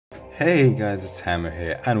Hey guys, it's Hammer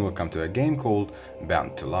here and welcome to a game called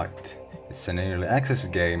Bound to Light. It's an early access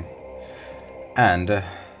game and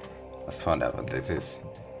let's find out what this is.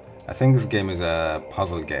 I think this game is a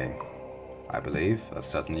puzzle game, I believe. Let's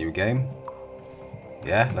start a new game.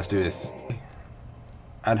 Yeah, let's do this.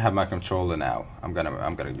 I don't have my controller now. I'm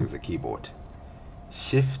gonna use a keyboard.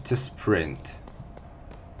 Shift to sprint.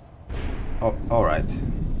 Oh, alright.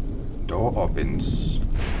 Door opens.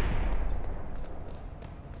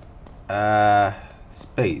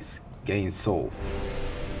 Space. Gain soul.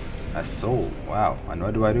 A soul. Wow. And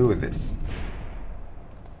what do I do with this?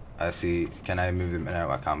 I see. Can I move the... No,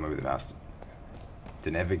 I can't move the mouse.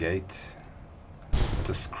 To navigate.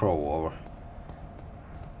 To scroll or...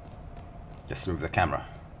 Just move the camera.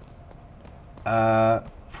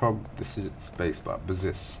 This is spacebar.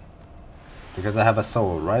 Possess. Because I have a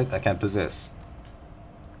soul, right? I can possess.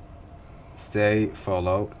 Stay.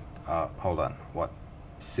 Follow. Hold on. What?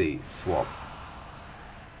 C. Swap.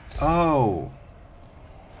 Oh.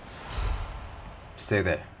 Stay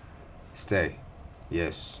there. Stay.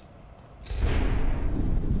 Yes.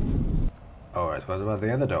 Alright, what about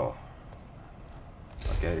the other door?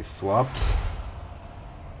 Okay, swap.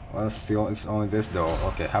 Well, still, it's only this door.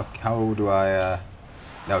 Okay, how do I,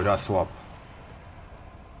 No, don't swap.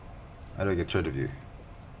 How do I get rid of you?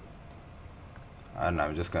 I don't know,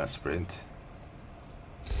 I'm just gonna sprint.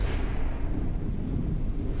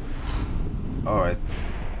 Alright.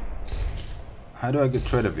 How do I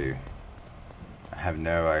get rid of you? I have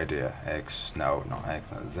no idea. X, no, not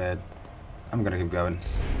X, not Z. I'm gonna keep going.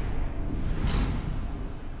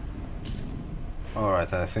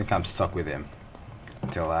 Alright, I think I'm stuck with him.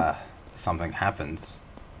 Until something happens.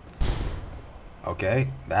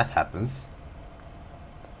 Okay, that happens.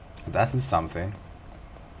 That is something.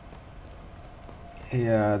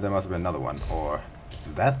 Here, there must be another one. Or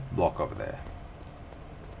that block over there.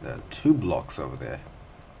 There are 2 blocks over there.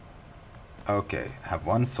 Okay, I have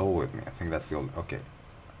 1 soul with me. I think that's the old... Okay.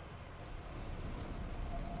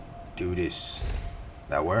 Do this.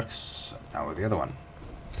 That works. Now with the other one.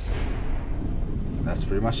 That's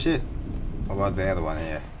pretty much it. What about the other one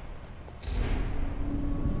here?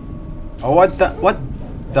 Oh, what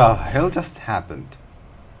the hell just happened?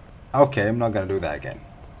 Okay, I'm not gonna do that again.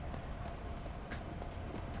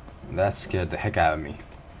 That scared the heck out of me.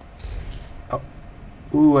 Oh.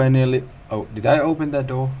 Ooh, I nearly... Oh, did I open that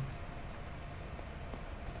door?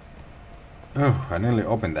 Oh, I nearly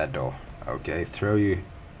opened that door. Okay, throw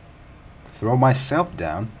myself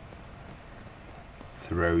down.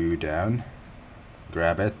 Throw you down.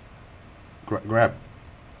 Grab it. Grab.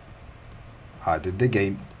 Did the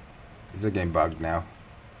game... Is the game bugged now?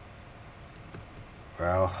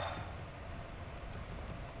 Well...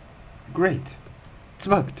 Great. It's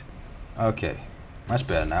bugged. Okay. Much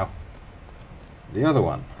better now. The other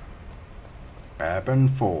one. Grab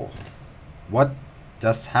and fall. What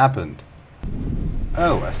just happened?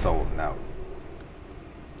 Oh, a soul now.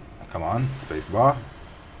 Come on, spacebar.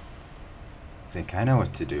 I think I know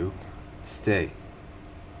what to do. Stay.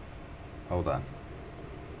 Hold on.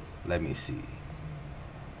 Let me see.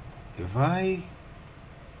 If I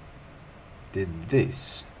did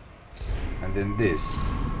this, and then this,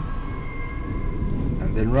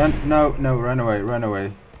 and then run, no, run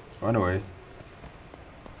away.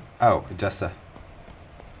 Oh, it just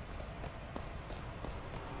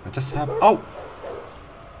happened. Oh!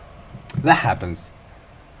 That happens.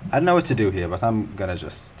 I don't know what to do here, but I'm gonna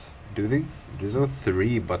just do those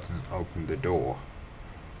 3 buttons open the door.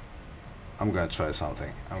 I'm gonna try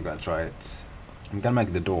something. I'm gonna try it. I'm gonna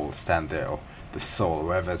make the door stand there, or the soul,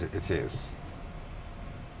 wherever it is.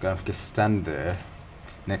 I'm gonna stand there,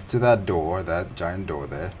 next to that door, that giant door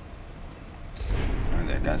there. And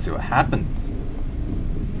then gonna see what happens.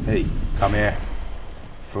 Hey, come here.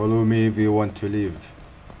 Follow me if you want to live.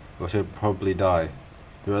 Or you'll probably die.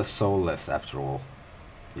 You're soulless after all.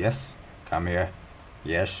 Yes? Come here.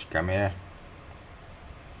 Yes, come here.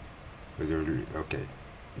 Okay.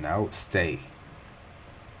 Now stay.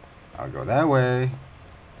 I'll go that way.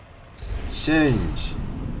 Change.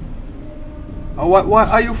 Oh, what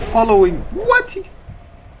are you following? What?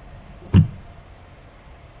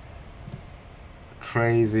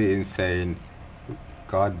 Crazy, insane.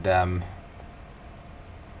 Goddamn.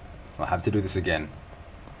 I'll have to do this again.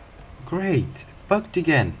 Great. It bugged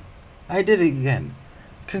again. I did it again.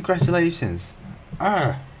 Congratulations.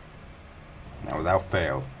 Now without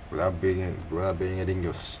fail. Without being a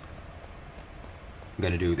dingus. I'm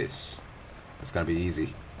gonna do this. It's gonna be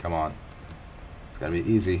easy. Come on. It's gonna be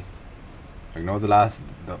easy. Ignore the last...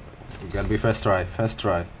 It's gonna be first try. First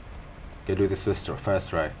try. Can do this first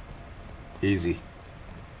try. Easy.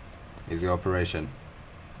 Easy operation.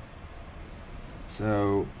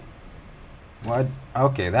 So, what?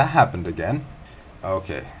 Okay, that happened again.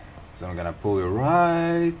 Okay, so I'm gonna pull you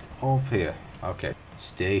right off here. Okay,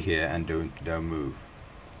 stay here and don't move.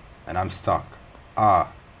 And I'm stuck.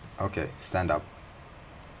 Ah, okay, stand up.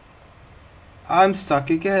 I'm stuck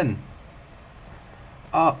again.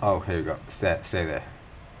 Oh, here you go. Stay there.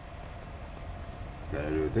 Gotta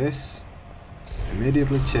do this.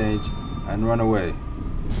 Immediately change and run away.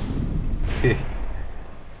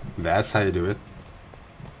 That's how you do it.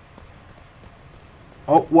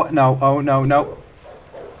 Oh, what? No. Oh, no, no.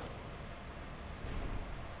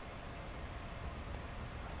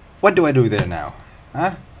 What do I do there now?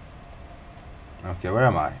 Huh? Okay, where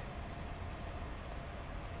am I?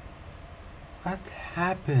 What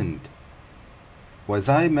happened? Was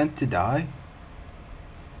I meant to die?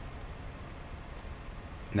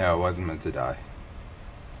 No, I wasn't meant to die.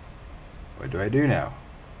 What do I do now?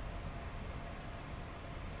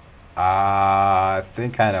 I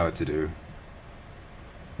think I know what to do.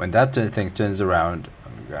 When that thing turns around,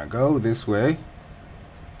 I'm gonna go this way.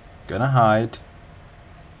 Gonna hide.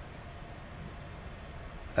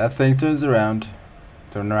 That thing turns around.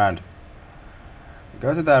 Turn around.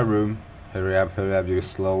 Go to that room. Hurry up, you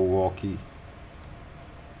slow walkie.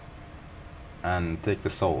 And take the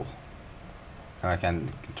soul. Now I can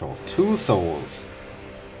control 2 souls.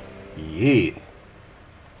 Yeah.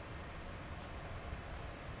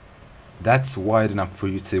 That's wide enough for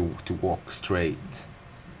you to walk straight.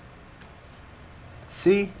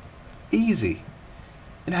 See? Easy.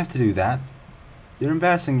 You don't have to do that. You're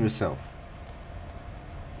embarrassing yourself.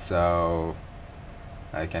 So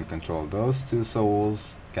I can control those 2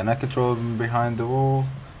 souls. Can I control them behind the wall?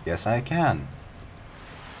 Yes, I can.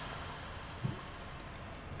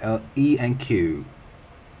 E and Q.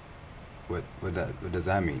 What does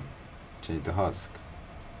that mean? Change the husk.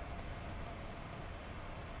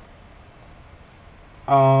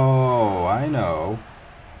 Oh, I know.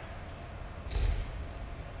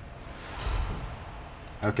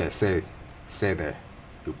 Okay, stay there,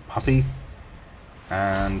 you puppy,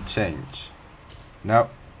 and change. No.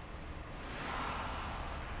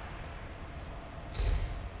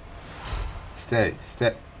 Stay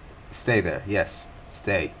there. Yes,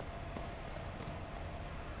 stay.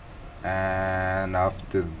 And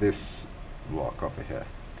after this block over here.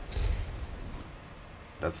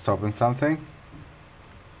 That's stopping something.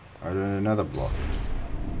 Or doing another block.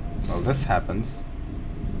 Well, this happens.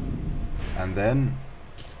 And then...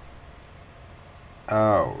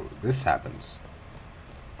 oh, this happens.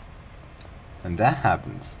 And that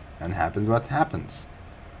happens. And happens what happens.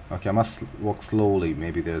 Okay, I must walk slowly.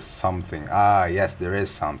 Maybe there's something. Ah, yes, there is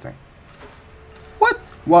something. What?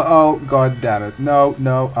 What? Oh, god damn it. No,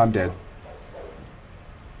 no, I'm dead.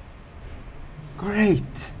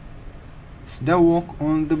 Great. Slow walk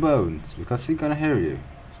on the bones, because he's gonna hear you.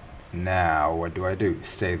 Now, what do I do?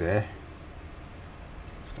 Stay there.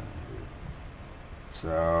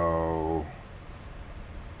 So...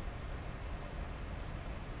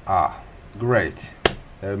 ah, great.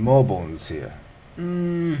 There are more bones here.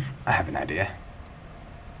 I have an idea.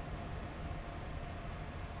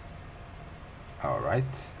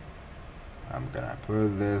 Alright. I'm gonna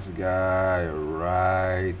put this guy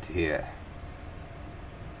right here.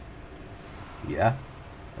 Yeah.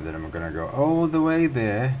 And then I'm gonna go all the way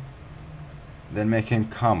there. Then make him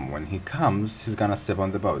come. When he comes, he's gonna step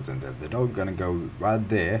on the boats. And the dog gonna go right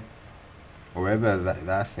there. Wherever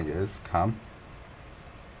that thing is. Come.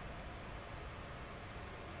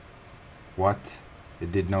 What?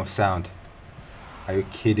 It did no sound. Are you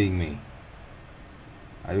kidding me?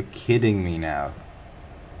 Are you kidding me now?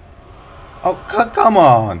 Oh, come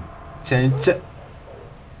on! Change it.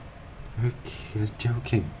 You're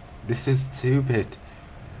joking. This is stupid.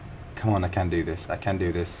 Come on, I can do this. I can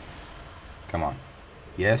do this. Come on.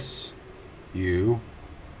 Yes. You.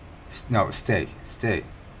 No, stay. Stay.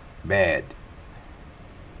 Bad.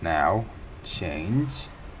 Now, change.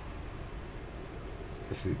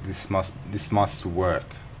 This must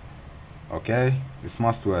work. Okay? This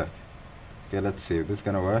must work. Okay, let's see if this is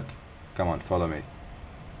gonna work. Come on, follow me.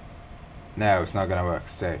 No, it's not gonna work.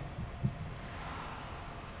 Stay.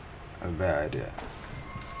 A bad idea.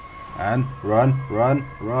 And run.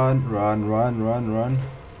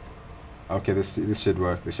 Okay, this should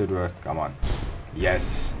work. This should work. Come on.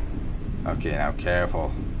 Yes. Okay, now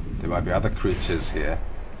careful. There might be other creatures here,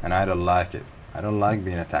 and I don't like it. I don't like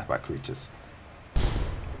being attacked by creatures.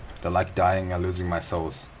 I don't like dying and losing my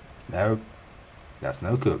souls. No, that's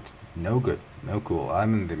no good. No good. No cool.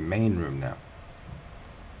 I'm in the main room now.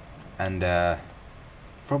 And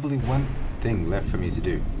probably one thing left for me to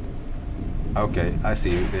do. Okay, I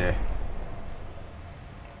see you there.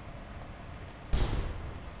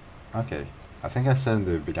 Okay. I think I said in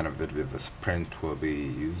the beginning of the video the sprint will be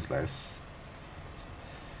useless.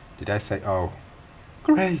 Did I say? Oh,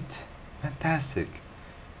 great, fantastic.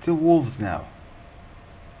 2 wolves now.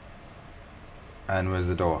 And where's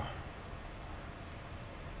the door?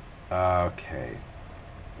 Okay.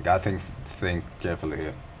 Gotta think carefully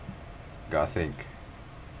here. Gotta think.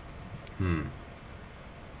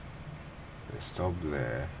 Stop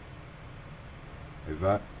there. If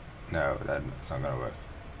I... No, that's not gonna work.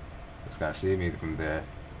 It's gonna see me from there.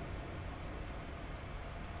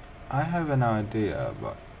 I have an idea,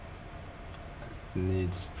 but it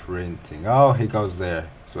needs printing. Oh, he goes there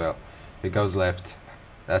as well. He goes left.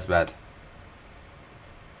 That's bad.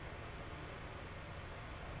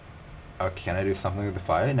 Okay, can I do something with the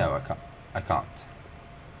fire? No, I can't. I can't.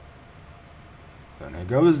 Then he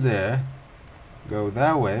goes there. Go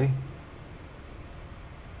that way.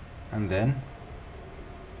 And then...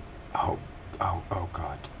 Oh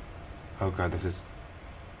god. Oh god, this is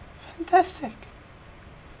fantastic.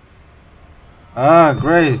 Ah,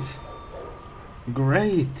 great.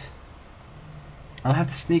 Great. I'll have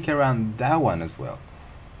to sneak around that one as well.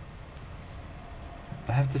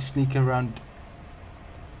 I have to sneak around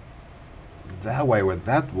that way where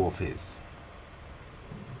that wolf is.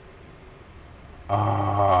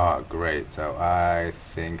 Ah, great. So I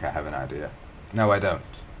think I have an idea. No, I don't.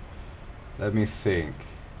 Let me think.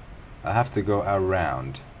 I have to go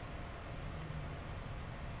around.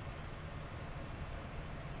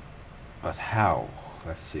 But how?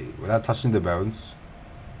 Let's see. Without touching the bones.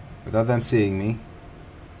 Without them seeing me.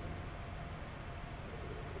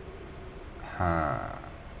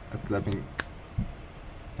 Let me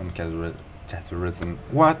Chatterism.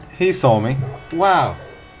 What? He saw me. Wow.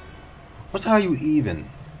 What are you even?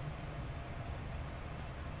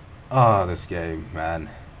 Oh, this game, man.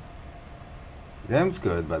 The game's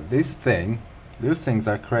good, but these things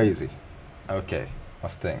are crazy. Okay,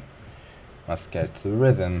 must get to the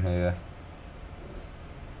rhythm here.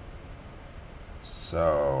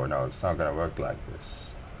 So, no, it's not gonna work like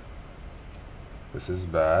this. This is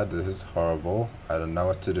bad, this is horrible. I don't know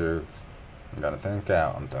what to do. I'm gonna think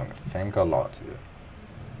out. I'm gonna think a lot here.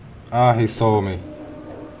 Ah, he saw me.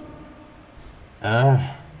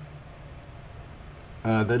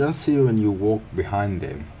 They don't see you when you walk behind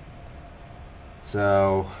them.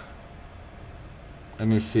 So, let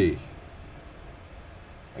me see.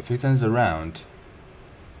 If he turns around,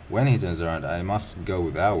 when he turns around, I must go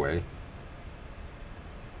that way.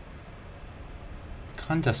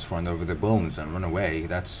 Can't just run over the bones and run away.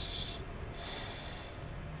 That's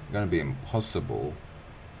gonna be impossible.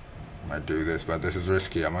 I might do this, but this is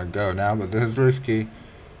risky. I might go now, but this is risky.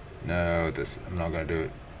 No, I'm not gonna do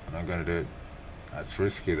it. I'm not gonna do it. That's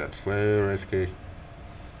risky. That's way risky.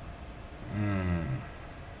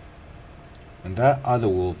 When that other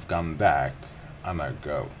wolf come back, I might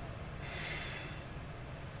go.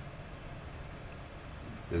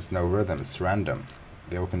 There's no rhythm. It's random.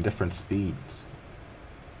 They open different speeds.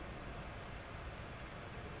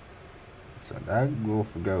 So that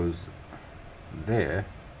wolf goes there.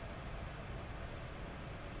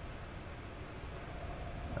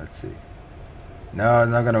 Let's see. No,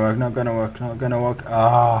 it's not gonna work, not gonna work, not gonna work.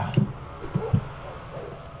 Ah.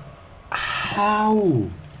 How?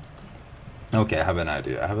 Okay, I have an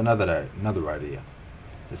idea. I have another idea.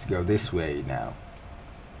 Let's go this way now.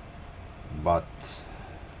 But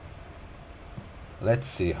let's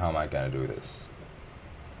see how am I gonna do this.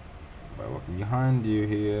 By walking behind you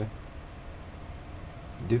here.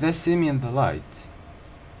 Do they see me in the light?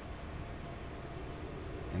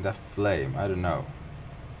 In that flame? I don't know.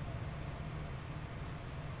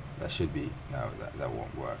 That should be... No, that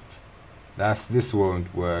won't work. This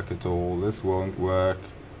won't work at all. This won't work.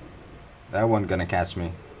 That one gonna catch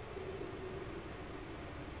me.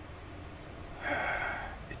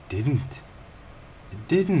 It didn't. It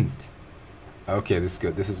didn't. Okay, this is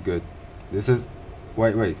good. This is good. This is...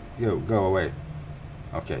 Wait. Yo, go away.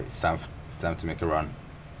 Okay, it's time to make a run.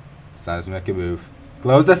 It's time to make a move.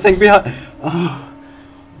 Close that thing behind.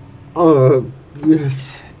 Oh,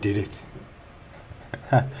 yes. Did it.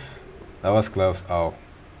 That was close. Oh,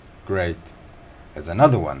 great. There's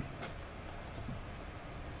another one.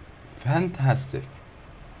 Fantastic.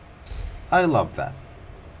 I love that.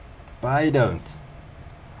 But I don't.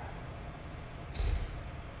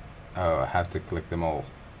 Oh, I have to click them all.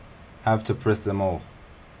 Have to press them all.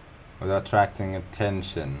 Without attracting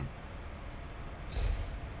attention.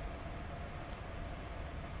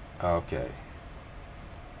 Okay.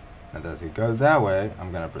 And that it goes that way,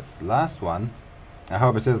 I'm gonna press the last one. I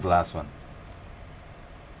hope it is the last one.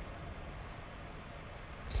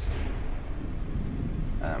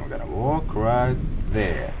 And I'm gonna walk right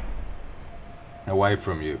there. Away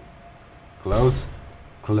from you. Close.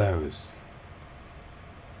 Close.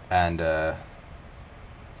 And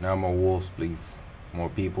no more wolves, please. More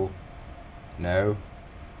people. No.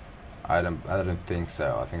 I don't think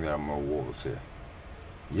so. I think there are more wolves here.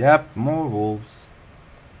 Yep, more wolves.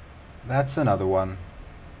 That's another one.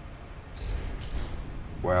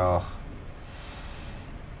 Well,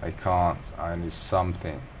 I can't. I need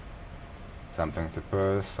something. Something to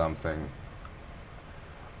push, something.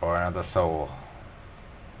 Or another soul.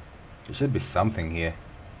 There should be something here.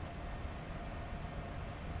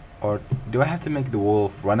 Or do I have to make the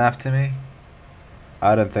wolf run after me?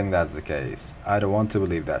 I don't think that's the case. I don't want to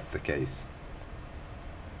believe that's the case.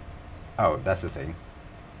 Oh, that's the thing.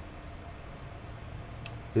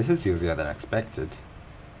 This is easier than expected.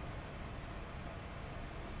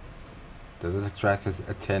 Does it attract his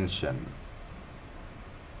attention?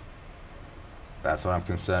 That's what I'm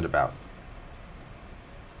concerned about.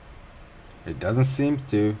 It doesn't seem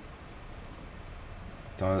to.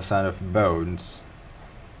 Don't the sound of bones.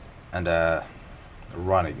 And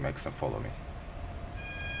running makes them follow me.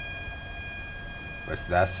 What's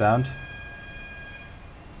that sound?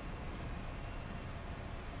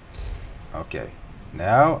 Okay.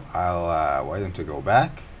 Now I'll wait him to go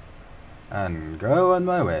back and go on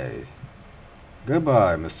my way.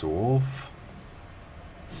 Goodbye, Mr. Wolf.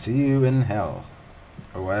 See you in hell.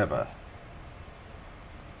 Or wherever.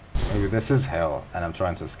 Maybe this is hell and I'm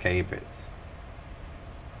trying to escape it.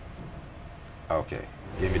 Okay.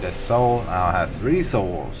 Give me the soul. Now I have 3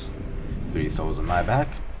 souls. 3 souls on my back.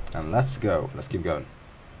 And let's go. Let's keep going.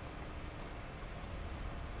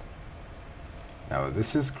 Now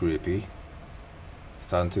this is creepy.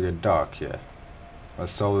 Starting to get dark here. My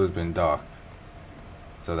soul has been dark.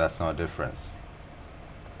 So that's no difference.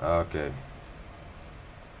 Okay.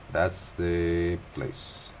 That's the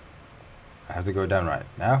place. I have to go down right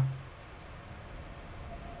now.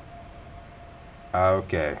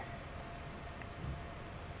 Okay.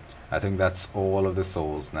 I think that's all of the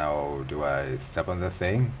souls. Now, do I step on the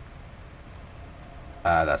thing?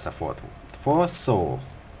 That's a fourth soul.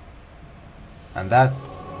 And that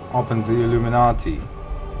opens the Illuminati.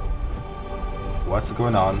 What's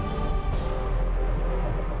going on?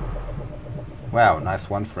 Wow, nice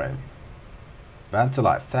one frame. Bound to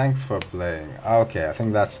Light, thanks for playing. Okay, I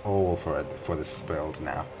think that's all for this build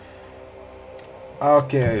now.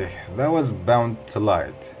 Okay, that was Bound to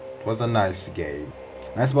Light. It was a nice game.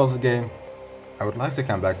 Nice boss game. I would like to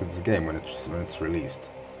come back to this game when it's released.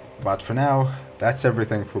 But for now, that's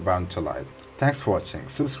everything for Bound to Light. Thanks for watching,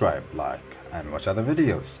 subscribe, like, and watch other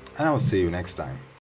videos. And I will see you next time.